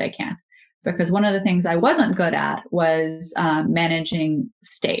event that I can, because one of the things I wasn't good at was managing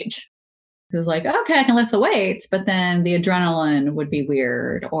stage. It was like, okay, I can lift the weights, but then the adrenaline would be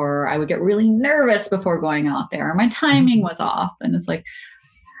weird, or I would get really nervous before going out there, or my timing was off. And it's like,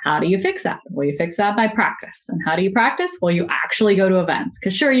 how do you fix that? Well, you fix that by practice. And how do you practice? Well, you actually go to events,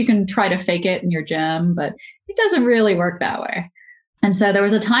 because sure, you can try to fake it in your gym, but it doesn't really work that way. And so there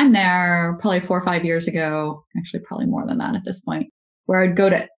was a time there, probably 4 or 5 years ago, actually probably more than that at this point, where I'd go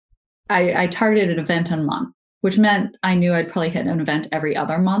to, I targeted an event a month, which meant I knew I'd probably hit an event every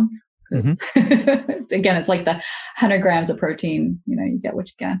other month. Again, it's like the 100 grams of protein, you get what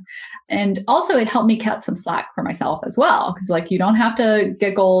you get. And also it helped me cut some slack for myself as well. Because like, you don't have to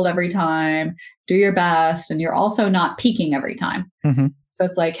get gold every time, do your best. And you're also not peaking every time. So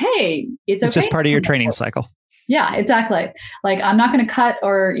it's like, hey, it's okay. It's just part of your training cycle. Yeah, exactly. Like, I'm not going to cut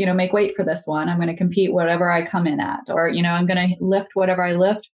or, make weight for this one. I'm going to compete whatever I come in at, or, I'm going to lift whatever I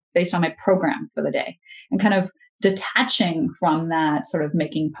lift based on my program for the day, and kind of detaching from that sort of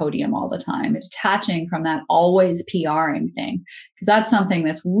making podium all the time, detaching from that always PRing thing, because that's something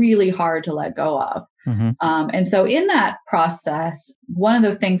that's really hard to let go of. And so in that process, one of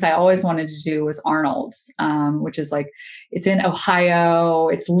the things I always wanted to do was Arnold's, which is like, it's in Ohio.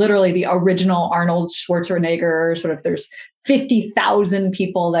 It's literally the original Arnold Schwarzenegger, sort of, there's 50,000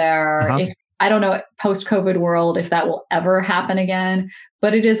 people there. I don't know, post-COVID world, if that will ever happen again,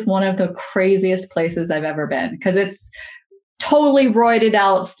 but it is one of the craziest places I've ever been, because it's totally roided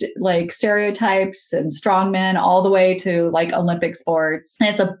out, like stereotypes and strongmen all the way to like Olympic sports. And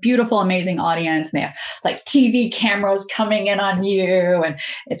it's a beautiful, amazing audience. And they have like TV cameras coming in on you, and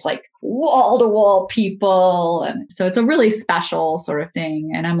it's like wall to wall people. And so it's a really special sort of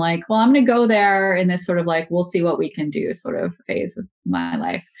thing. And I'm like, well, I'm going to go there in this sort of like, we'll see what we can do sort of phase of my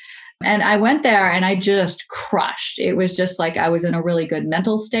life. And I went there and I just crushed. It was just like I was in a really good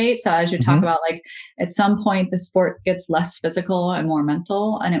mental state. So as you talk about, like, at some point the sport gets less physical and more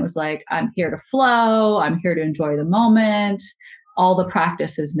mental. And it was like, I'm here to flow. I'm here to enjoy the moment. All the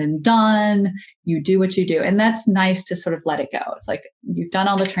practice has been done. You do what you do. And that's nice to sort of let it go. It's like, you've done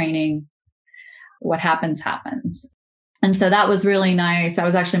all the training. What happens, happens. And so that was really nice. That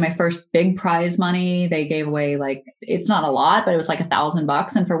was actually my first big prize money. They gave away, like, it's not a lot, but it was like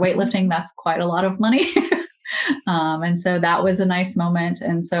 $1,000. And for weightlifting, that's quite a lot of money. And so that was a nice moment.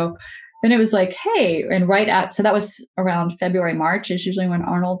 And so then it was like, hey, and so that was around February, March is usually when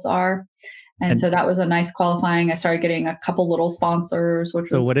Arnold's are. And so that was a nice qualifying. I started getting a couple little sponsors,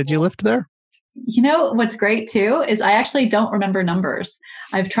 which was what did you lift there? What's great too, is I actually don't remember numbers.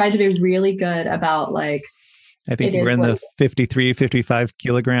 I've tried to be really good about, like, I think you were in the 53, 55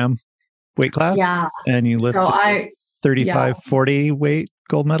 kilogram weight class. Yeah. And you lifted 35, 40 weight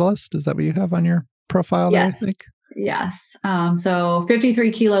gold medalist. Is that what you have on your profile there, I think? Yes. So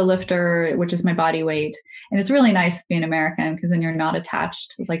 53 kilo lifter, which is my body weight. And it's really nice being American, because then you're not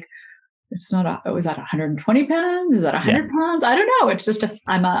attached. Like, it's not was that 120 pounds? Is that 100 pounds? I don't know. It's just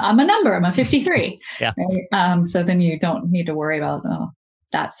I'm a number. I'm a 53. Yeah. Right? So then you don't need to worry about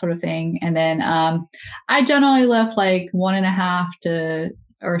that sort of thing. And then I generally lift like 1.5 to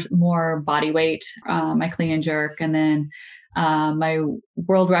or more body weight, my clean and jerk. And then my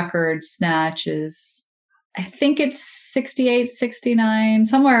world record snatch is, I think it's 68, 69,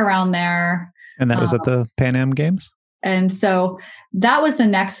 somewhere around there. And that was at the Pan Am Games? And so that was the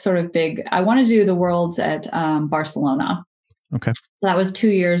next sort of big, I want to do the worlds at Barcelona. Okay. So that was 2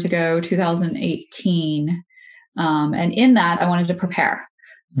 years ago, 2018. And in that, I wanted to prepare.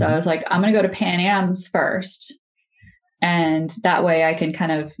 So I was like, I'm going to go to Pan Am's first. And that way I can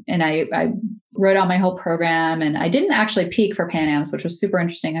kind of, and I wrote out my whole program, and I didn't actually peak for Pan Am's, which was super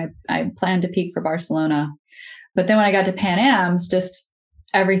interesting. I planned to peak for Barcelona. But then when I got to Pan Am's, just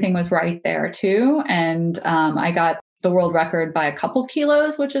everything was right there too. And I got the world record by a couple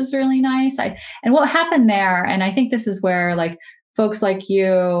kilos, which is really nice. And what happened there, and I think this is where, like, folks like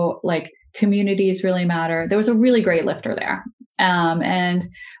you, like, communities really matter. There was a really great lifter there. And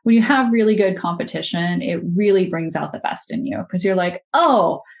when you have really good competition, it really brings out the best in you, because you're like,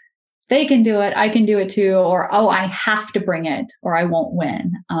 oh, they can do it, I can do it too, or, oh, I have to bring it or I won't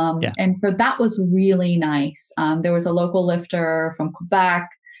win. And so that was really nice. There was a local lifter from Quebec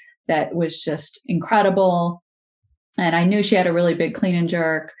that was just incredible. And I knew she had a really big clean and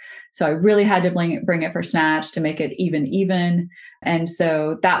jerk. So I really had to bring it for snatch to make it even. And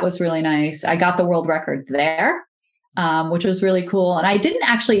so that was really nice. I got the world record there, which was really cool. And I didn't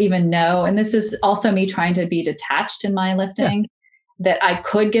actually even know, and this is also me trying to be detached in my lifting, that I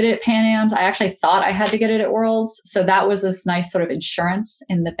could get it at Pan Am's. I actually thought I had to get it at Worlds. So that was this nice sort of insurance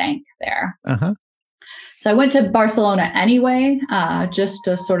in the bank there. So I went to Barcelona anyway, just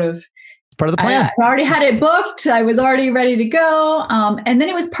to sort of, part of the plan. I already had it booked. I was already ready to go. And then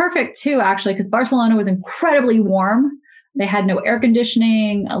it was perfect too, actually, because Barcelona was incredibly warm. They had no air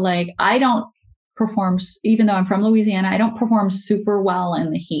conditioning. Like, I don't perform, even though I'm from Louisiana, I don't perform super well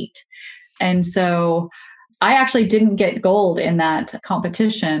in the heat. And so I actually didn't get gold in that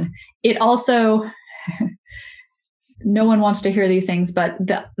competition. It also, no one wants to hear these things, but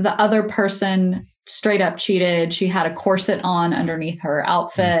the other person straight up cheated. She had a corset on underneath her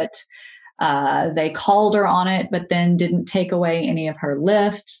outfit. They called her on it, but then didn't take away any of her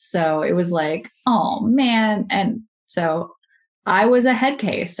lifts. So it was like, oh man. And so I was a head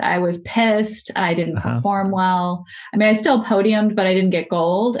case. I was pissed. I didn't perform well. I mean, I still podiumed, but I didn't get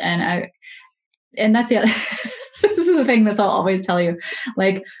gold. And that's the other, this is the thing that they'll always tell you,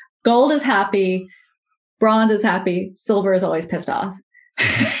 like, gold is happy, bronze is happy, silver is always pissed off.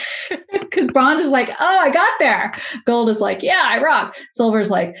 Because bronze is like, oh, I got there. Gold is like, yeah, I rock. Silver is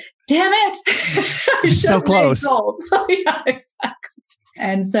like, damn it. So close. Yeah, exactly.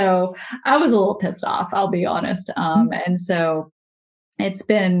 And so I was a little pissed off, I'll be honest. And so it's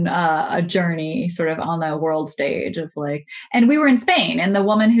been a journey sort of on the world stage of like, and we were in Spain and the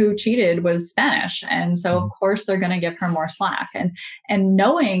woman who cheated was Spanish. And so of course they're going to give her more slack, and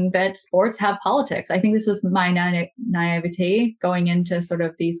knowing that sports have politics. I think this was my naivety going into sort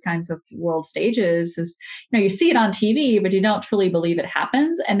of these kinds of world stages is, you know, you see it on TV, but you don't truly believe it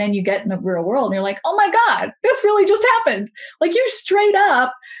happens. And then you get in the real world and you're like, oh my God, this really just happened. Like, you straight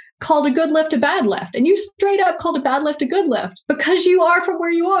up called a good lift a bad lift, and you straight up called a bad lift a good lift because you are from where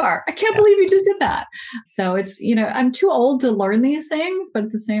you are. I can't believe you just did that. So it's, you know, I'm too old to learn these things, but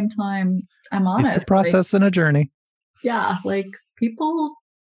at the same time, I'm honest. It's a process and a journey. Yeah. Like,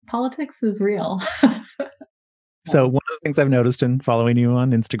 politics is real. So one of the things I've noticed in following you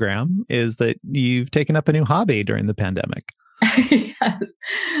on Instagram is that you've taken up a new hobby during the pandemic. Yes.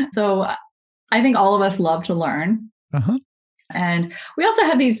 So I think all of us love to learn. And we also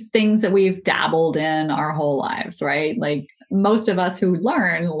have these things that we've dabbled in our whole lives, right? Like, most of us who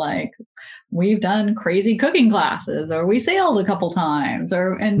learn, like, we've done crazy cooking classes, or we sailed a couple times,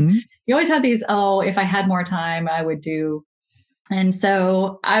 and you always have these, oh, if I had more time, I would do. And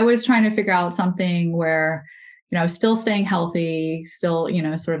so I was trying to figure out something where, you know, still staying healthy, still, you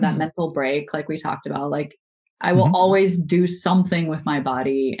know, sort of that mental break, like we talked about, like, I will always do something with my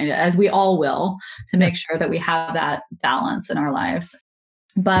body, and as we all will, to make sure that we have that balance in our lives.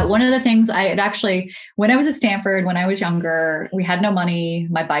 But one of the things I had actually, when I was at Stanford, when I was younger, we had no money.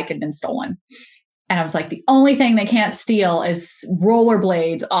 My bike had been stolen. And I was like, the only thing they can't steal is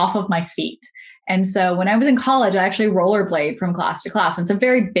rollerblades off of my feet. And so when I was in college, I actually rollerblade from class to class. And it's a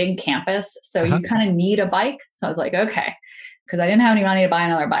very big campus, so you kind of need a bike. So I was like, okay. Because I didn't have any money to buy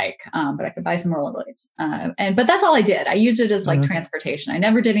another bike, but I could buy some rollerblades. But that's all I did. I used it as like transportation. I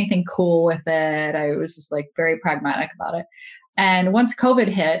never did anything cool with it. I was just like very pragmatic about it. And once COVID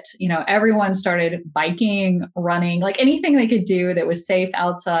hit, you know, everyone started biking, running, like anything they could do that was safe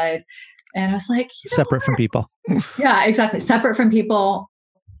outside. And I was like, separate from people. Yeah, exactly. Separate from people.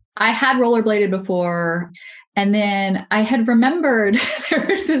 I had rollerbladed before. And then I had remembered there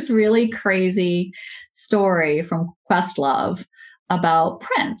was this really crazy story from Questlove about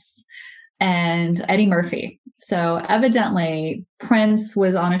Prince and Eddie Murphy. So evidently Prince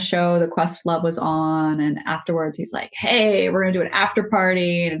was on a show that Questlove was on, and afterwards he's like, hey, we're going to do an after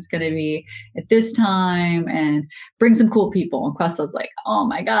party and it's going to be at this time and bring some cool people. And Questlove's like, oh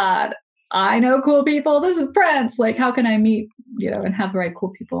my God, I know cool people. This is Prince. Like, how can I meet, you know, and have the right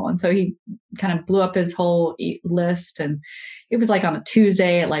cool people? And so he kind of blew up his whole list. And it was like on a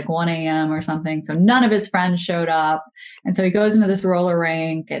Tuesday at like 1 a.m. or something. So none of his friends showed up. And so he goes into this roller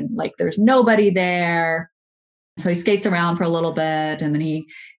rink and like, there's nobody there. So he skates around for a little bit and then he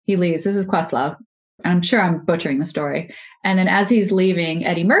leaves. This is Questlove. I'm sure I'm butchering the story. And then as he's leaving,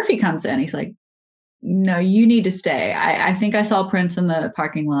 Eddie Murphy comes in. He's like, no, you need to stay. I think I saw Prince in the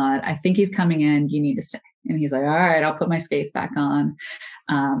parking lot. I think he's coming in. You need to stay. And he's like, all right, I'll put my skates back on.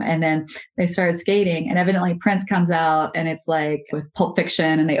 And then they started skating, and evidently Prince comes out, and it's like with Pulp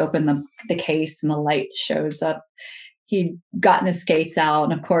Fiction, and they open the case and the light shows up. He'd gotten his skates out,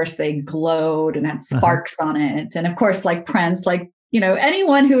 and of course they glowed and had sparks on it. And of course, like Prince, like,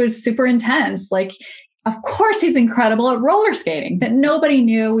 anyone who is super intense, like, of course he's incredible at roller skating that nobody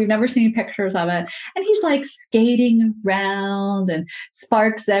knew. We've never seen pictures of it. And he's like skating around and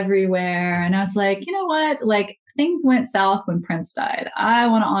sparks everywhere. And I was like, you know what? Like, things went south when Prince died. I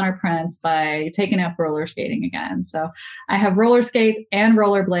want to honor Prince by taking up roller skating again. So I have roller skates and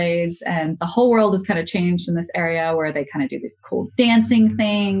rollerblades, and the whole world has kind of changed in this area where they kind of do these cool dancing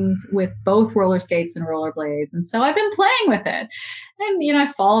things with both roller skates and rollerblades. And so I've been playing with it, and,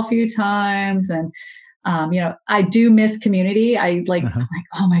 I fall a few times, and I do miss community. I'm like,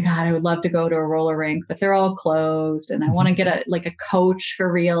 oh my God, I would love to go to a roller rink, but they're all closed. And I want to get a coach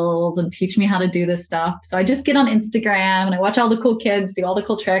for reals and teach me how to do this stuff. So I just get on Instagram and I watch all the cool kids do all the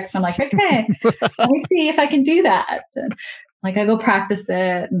cool tricks. And I'm like, okay, let me see if I can do that. And like, I go practice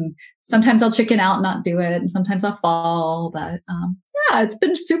it, and sometimes I'll chicken out and not do it. And sometimes I'll fall, but, yeah, it's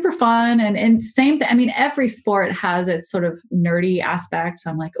been super fun. And same thing. I mean, every sport has its sort of nerdy aspects.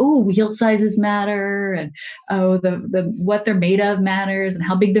 I'm like, oh, wheel sizes matter. And, the what they're made of matters, and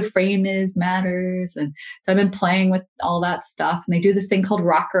how big the frame is matters. And so I've been playing with all that stuff. And they do this thing called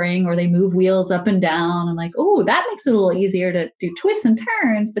rockering, where they move wheels up and down. I'm like, oh, that makes it a little easier to do twists and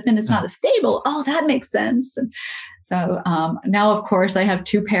turns, but then it's not as stable. Oh, that makes sense. And so now, of course, I have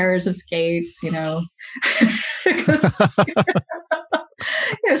 2 pairs of skates,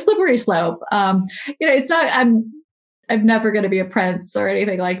 slippery slope. It's not, I'm never going to be a Prince or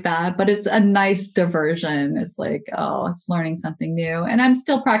anything like that, but it's a nice diversion. It's like, it's learning something new. And I'm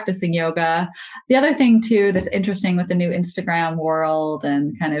still practicing yoga. The other thing too, that's interesting with the new Instagram world,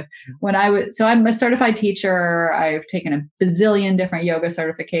 and kind of so I'm a certified teacher. I've taken a bazillion different yoga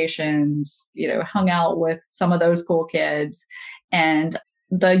certifications, hung out with some of those cool kids, and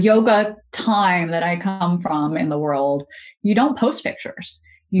the yoga time that I come from in the world, you don't post pictures.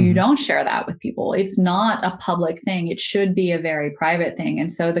 You don't share that with people. It's not a public thing. It should be a very private thing.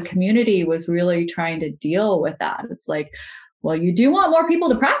 And so the community was really trying to deal with that. It's like, well, you do want more people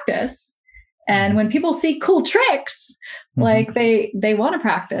to practice. And when people see cool tricks, like they want to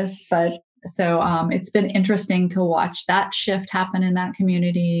practice. But so it's been interesting to watch that shift happen in that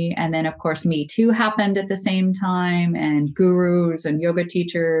community. And then, of course, Me Too happened at the same time, and gurus and yoga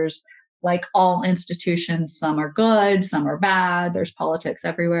teachers, like all institutions, some are good, some are bad. There's politics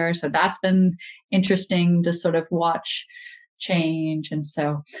everywhere. So that's been interesting to sort of watch change. And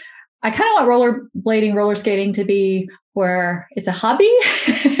so I kind of want rollerblading, roller skating to be where it's a hobby.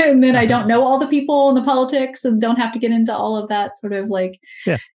 And then I don't know all the people and the politics and don't have to get into all of that sort of like,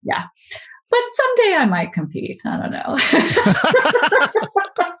 yeah. But someday I might compete. I don't know.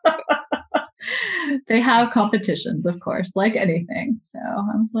 They have competitions, of course, like anything. So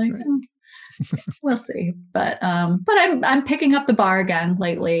I was like, we'll see. But I'm picking up the bar again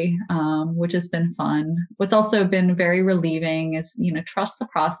lately, which has been fun. What's also been very relieving is, trust the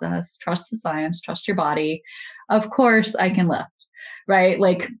process, trust the science, trust your body. Of course, I can lift, right?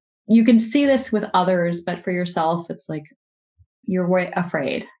 Like, you can see this with others, but for yourself, it's like you're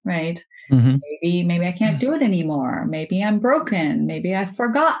afraid, right? Maybe I can't do it anymore. Maybe I'm broken. Maybe I've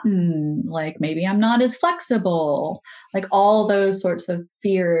forgotten. Like, maybe I'm not as flexible. Like, all those sorts of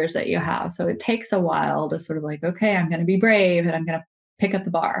fears that you have. So it takes a while to sort of like, okay, I'm going to be brave and I'm going to pick up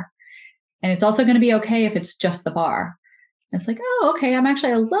the bar. And it's also going to be okay if it's just the bar. It's like, oh, okay, I'm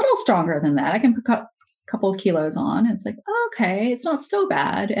actually a little stronger than that. I can pick up a couple of kilos on. It's like, okay, it's not so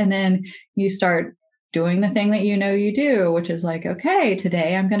bad. And then you start doing the thing that you do, which is like, okay,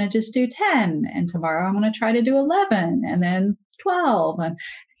 today I'm going to just do 10, and tomorrow I'm going to try to do 11, and then 12. And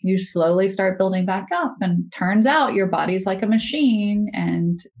you slowly start building back up. And turns out your body's like a machine,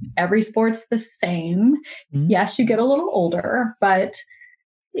 and every sport's the same. Yes, you get a little older, but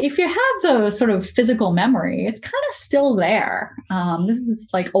if you have the sort of physical memory, it's kind of still there. This is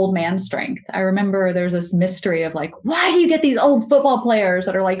like old man strength. I remember there's this mystery of like, why do you get these old football players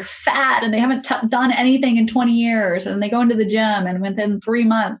that are like fat and they haven't done anything in 20 years? And they go into the gym, and within 3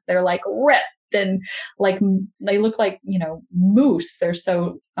 months, they're like ripped and like they look like, moose. They're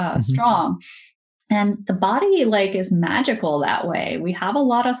so strong. And the body like is magical that way. We have a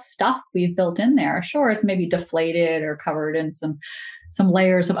lot of stuff we've built in there. Sure, it's maybe deflated or covered in some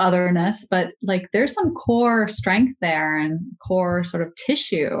layers of otherness, but like there's some core strength there and core sort of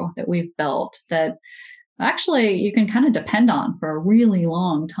tissue that we've built that actually you can kind of depend on for a really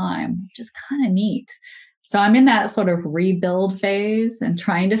long time, which is kind of neat. So I'm in that sort of rebuild phase and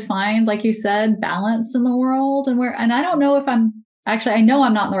trying to find, like you said, balance in the world. And I don't know if I know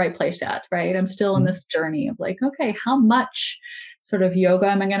I'm not in the right place yet, right? I'm still in this journey of like, okay, how much sort of yoga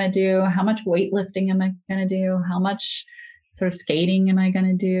am I going to do? How much weightlifting am I going to do? How much sort of skating am I going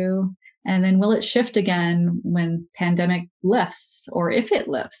to do? And then will it shift again when pandemic lifts, or if it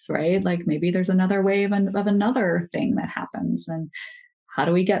lifts, right? Like maybe there's another wave of another thing that happens, and how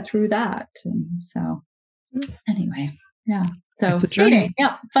do we get through that? And so anyway, yeah. So skating,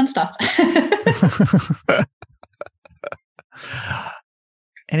 yeah, fun stuff.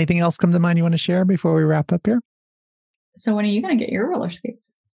 Anything else come to mind you want to share before we wrap up here? So when are you going to get your roller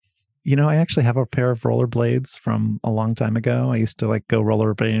skates? I actually have a pair of rollerblades from a long time ago. I used to go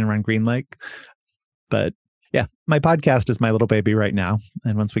rollerblading around Green Lake. But yeah, my podcast is my little baby right now.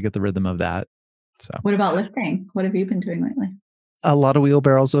 And once we get the rhythm of that. So what about lifting? What have you been doing lately? A lot of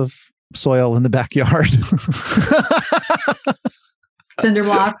wheelbarrows of soil in the backyard. Cinder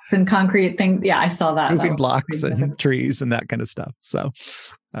blocks and concrete things. Yeah, I saw that. Moving blocks and trees and that kind of stuff. So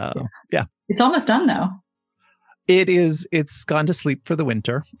yeah. It's almost done though. It is. It's gone to sleep for the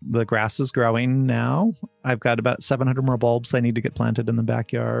winter. The grass is growing now. I've got about 700 more bulbs I need to get planted in the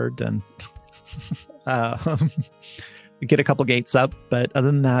backyard and get a couple gates up. But other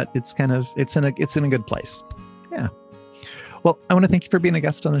than that, it's in a good place. Yeah. Well, I want to thank you for being a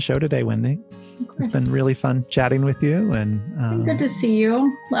guest on the show today, Wendy. It's been really fun chatting with you, and good to see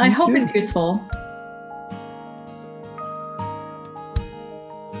you. I hope it's useful.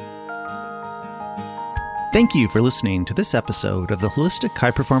 Thank you for listening to this episode of the Holistic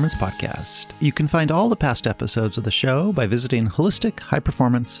High Performance Podcast. You can find all the past episodes of the show by visiting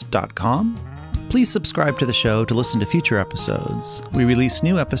holistichighperformance.com. Please subscribe to the show to listen to future episodes. We release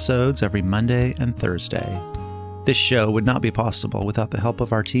new episodes every Monday and Thursday. This show would not be possible without the help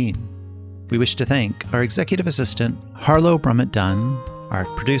of our team. We wish to thank our Executive Assistant, Harlow Brummett Dunn, our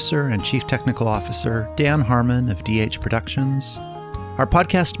Producer and Chief Technical Officer, Dan Harmon of DH Productions, our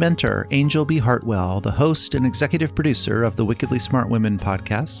podcast mentor, Angel B. Hartwell, the host and executive producer of the Wickedly Smart Women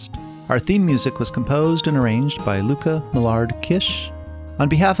podcast. Our theme music was composed and arranged by Luca Millard Kish. On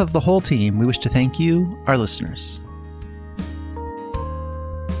behalf of the whole team, we wish to thank you, our listeners.